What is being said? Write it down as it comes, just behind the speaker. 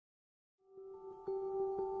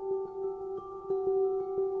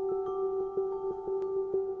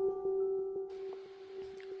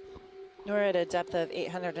We're at a depth of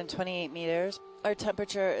 828 meters. Our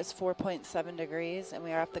temperature is 4.7 degrees, and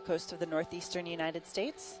we are off the coast of the northeastern United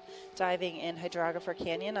States, diving in Hydrographer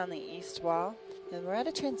Canyon on the east wall. And we're at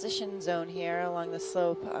a transition zone here along the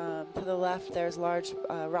slope. To the left, there's large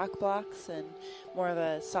rock blocks and more of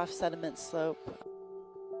a soft sediment slope.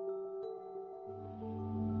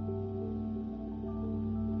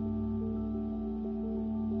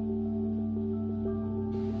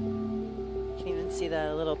 You can even see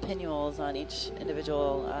the little pinnules on each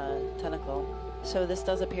individual tentacle. So this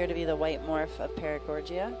does appear to be the white morph of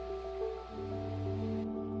Paragorgia.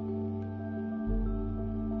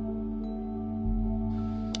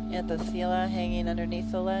 Anthothela hanging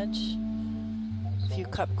underneath the ledge. A few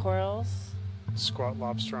cup corals. Squat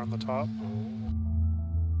lobster on the top.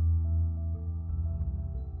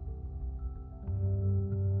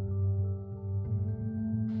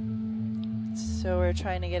 So we're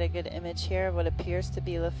trying to get a good image here of what appears to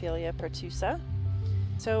be Lophelia pertusa.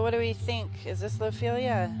 So what do we think? Is this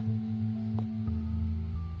Lophelia?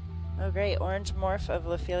 Oh great, orange morph of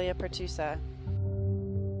Lophelia pertusa.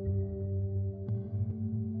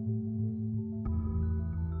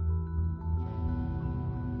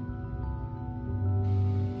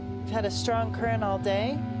 We've had a strong current all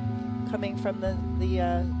day coming from the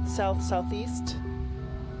south-southeast.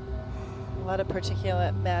 A lot of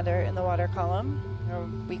particulate matter in the water column, or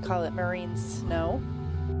we call it marine snow.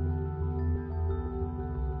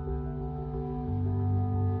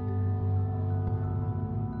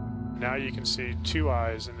 Now you can see two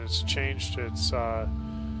eyes, and it's changed. It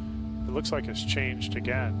looks like it's changed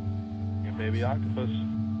again. Your baby octopus.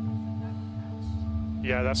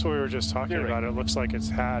 Yeah, that's what we were just talking about. It looks like it's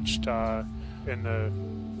hatched in the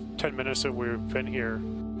 10 minutes that we've been here.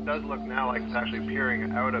 It does look now like it's actually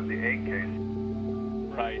peering out of the egg case.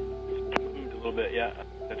 Right. It's moved a little bit, yeah.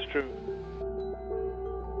 That's true.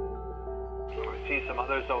 I see some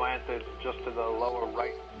other zoanthids just to the lower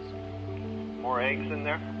right. More eggs in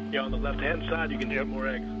there? Yeah, on the left-hand side you can get more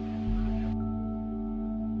eggs.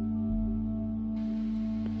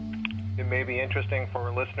 It may be interesting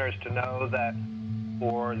for listeners to know that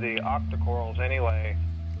for the octocorals anyway,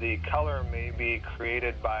 the color may be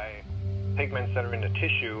created by pigments that are in the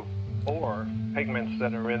tissue or pigments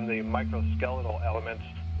that are in the microskeletal elements,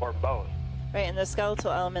 or both. Right, and the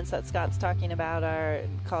skeletal elements that Scott's talking about are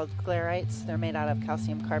called sclerites. They're made out of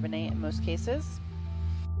calcium carbonate in most cases.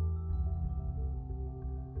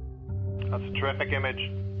 That's a terrific image.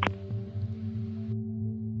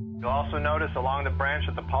 You'll also notice along the branch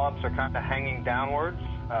that the polyps are kind of hanging downwards.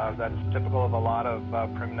 That's typical of a lot of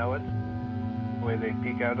primnoids, the way they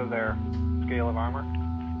peek out of their scale of armor.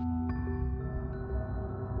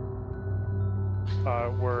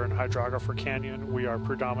 We're in Hydrographer Canyon. We are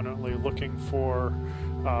predominantly looking for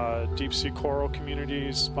deep sea coral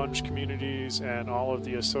communities, sponge communities, and all of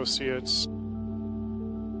the associates.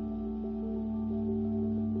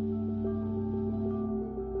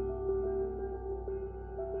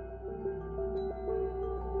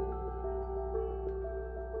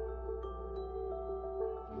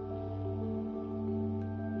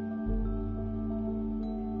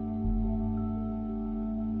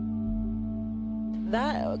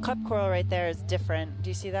 That cup coral right there is different. Do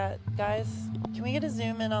you see that, guys? Can we get a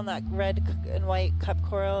zoom in on that red and white cup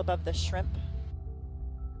coral above the shrimp?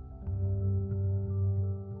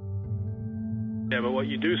 Yeah, but what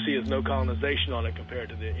you do see is no colonization on it compared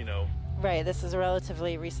to the, Right, this is a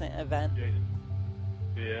relatively recent event.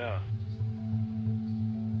 Yeah.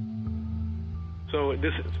 So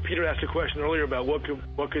Peter asked a question earlier about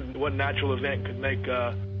what natural event could make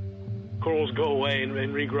corals go away and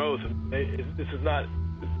regrowth.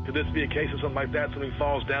 Could this be a case of something like that? Something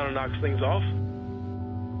falls down and knocks things off?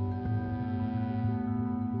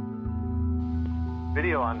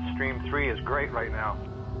 Video on stream 3 is great right now.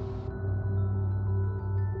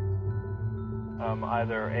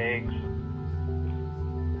 Either eggs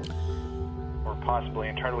or possibly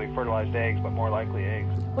internally fertilized eggs, but more likely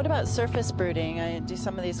eggs. What about surface brooding? Do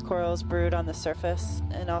some of these corals brood on the surface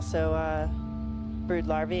and also brood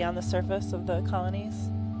larvae on the surface of the colonies?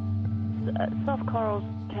 Soft corals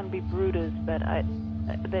can be brooders, but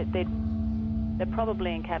they're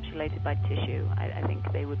probably encapsulated by tissue. I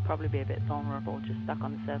think they would probably be a bit vulnerable, just stuck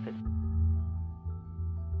on the surface.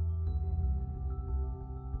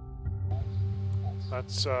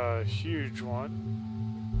 That's a huge one.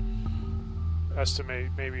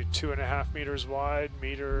 Estimate maybe 2.5 meters wide,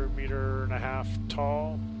 meter and a half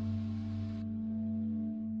tall.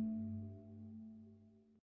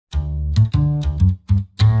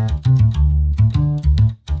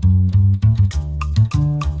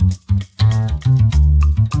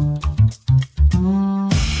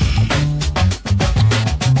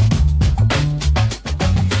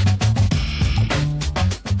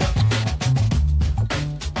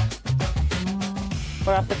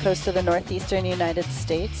 We're off the coast of the northeastern United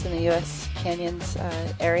States in the U.S. Canyons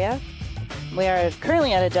area. We are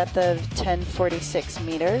currently at a depth of 1046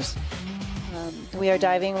 meters. We are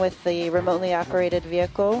diving with the remotely operated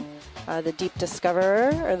vehicle, the Deep Discoverer,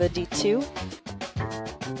 or the D2.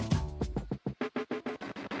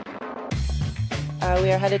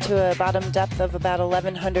 We are headed to a bottom depth of about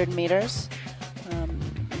 1,100 meters.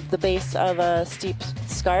 The base of a steep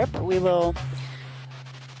scarp. We will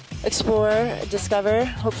explore, discover,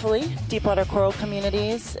 hopefully, deepwater coral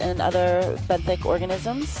communities and other benthic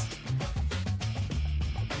organisms.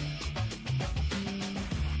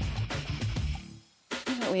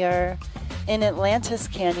 We are in Atlantis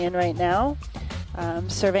Canyon right now,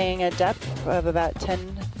 surveying a depth of about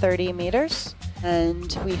 1030 meters.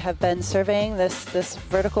 And we have been surveying this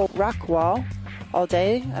vertical rock wall all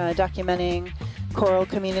day, documenting coral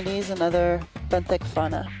communities and other benthic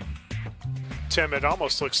fauna. Tim, it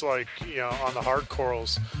almost looks like, on the hard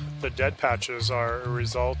corals, the dead patches are a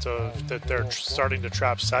result of that they're starting to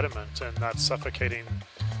trap sediment, and that's suffocating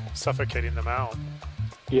them out.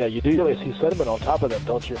 Yeah, you do really see sediment on top of them,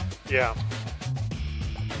 don't you? Yeah.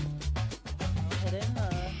 Hidden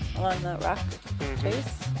along that rock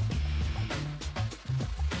face.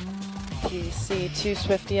 You see two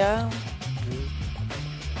Swiftia.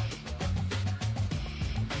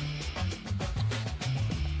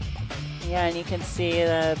 Yeah, and you can see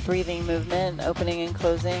the breathing movement, opening and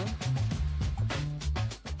closing.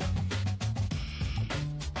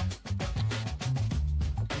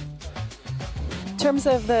 In terms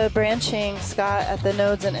of the branching, Scott, at the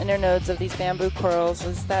nodes and internodes of these bamboo corals,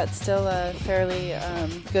 is that still a fairly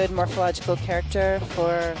good morphological character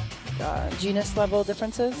for genus level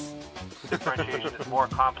differences? Differentiation is more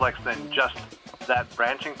complex than just that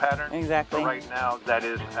branching pattern. Exactly. So right now, that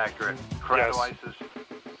is accurate. Keratoisis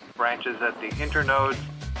branches at the internodes,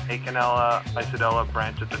 Acanella, Isodella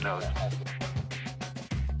branch at the nodes.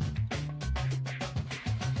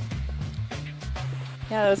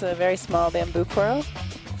 Yeah, that was a very small bamboo coral.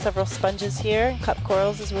 Several sponges here, cup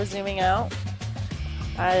corals as we're zooming out.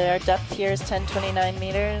 Our depth here is 1029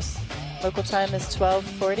 meters. Local time is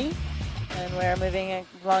 1240. And we're moving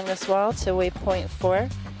along this wall to waypoint 4.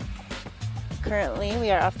 Currently,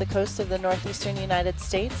 we are off the coast of the northeastern United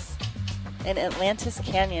States in Atlantis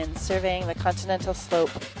Canyon, surveying the continental slope.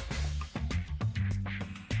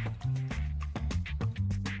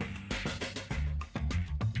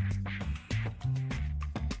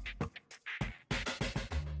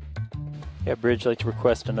 Yeah, Bridge, I'd like to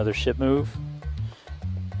request another ship move.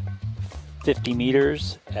 50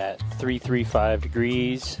 meters at 335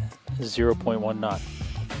 degrees, 0.1 knot.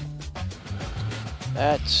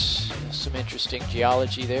 That's some interesting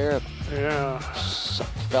geology there. Yeah.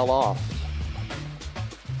 Something fell off.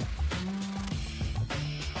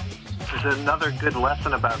 There's another good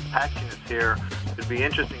lesson about patchiness here. It'd be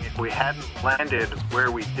interesting if we hadn't landed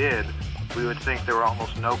where we did, we would think there were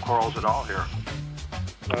almost no corals at all here.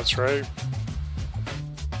 That's right.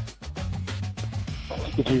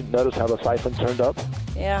 Did you notice how the siphon turned up?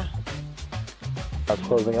 Yeah. That's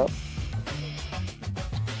closing up.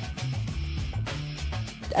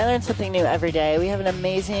 I learn something new every day. We have an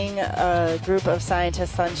amazing group of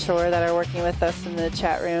scientists on shore that are working with us in the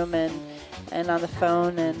chat room and on the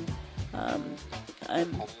phone, and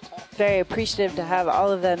I'm very appreciative to have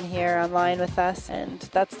all of them here online with us. And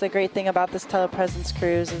that's the great thing about this telepresence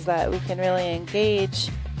cruise, is that we can really engage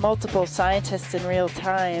multiple scientists in real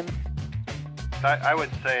time. I would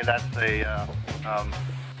say that's a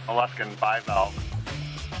molluscan bivalve,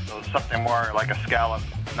 so something more like a scallop,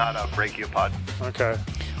 not a brachiopod. Okay.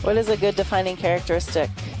 What is a good defining characteristic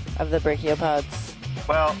of the brachiopods?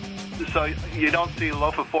 Well, so you don't see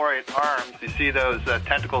lophophorate arms. You see those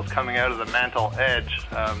tentacles coming out of the mantle edge.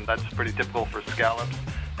 That's pretty typical for scallops.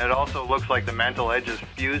 And it also looks like the mantle edge is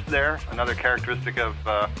fused there, another characteristic of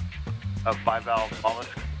bivalve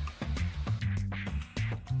mollusks.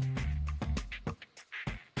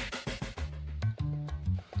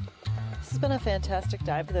 This has been a fantastic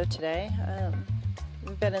dive, though, today.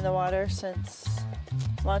 We've been in the water since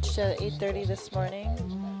launched at 8:30 this morning.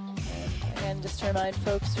 And again, just to remind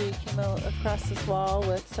folks, we came across this wall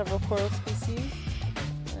with several coral species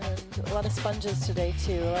and a lot of sponges today,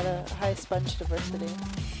 too, a lot of high sponge diversity.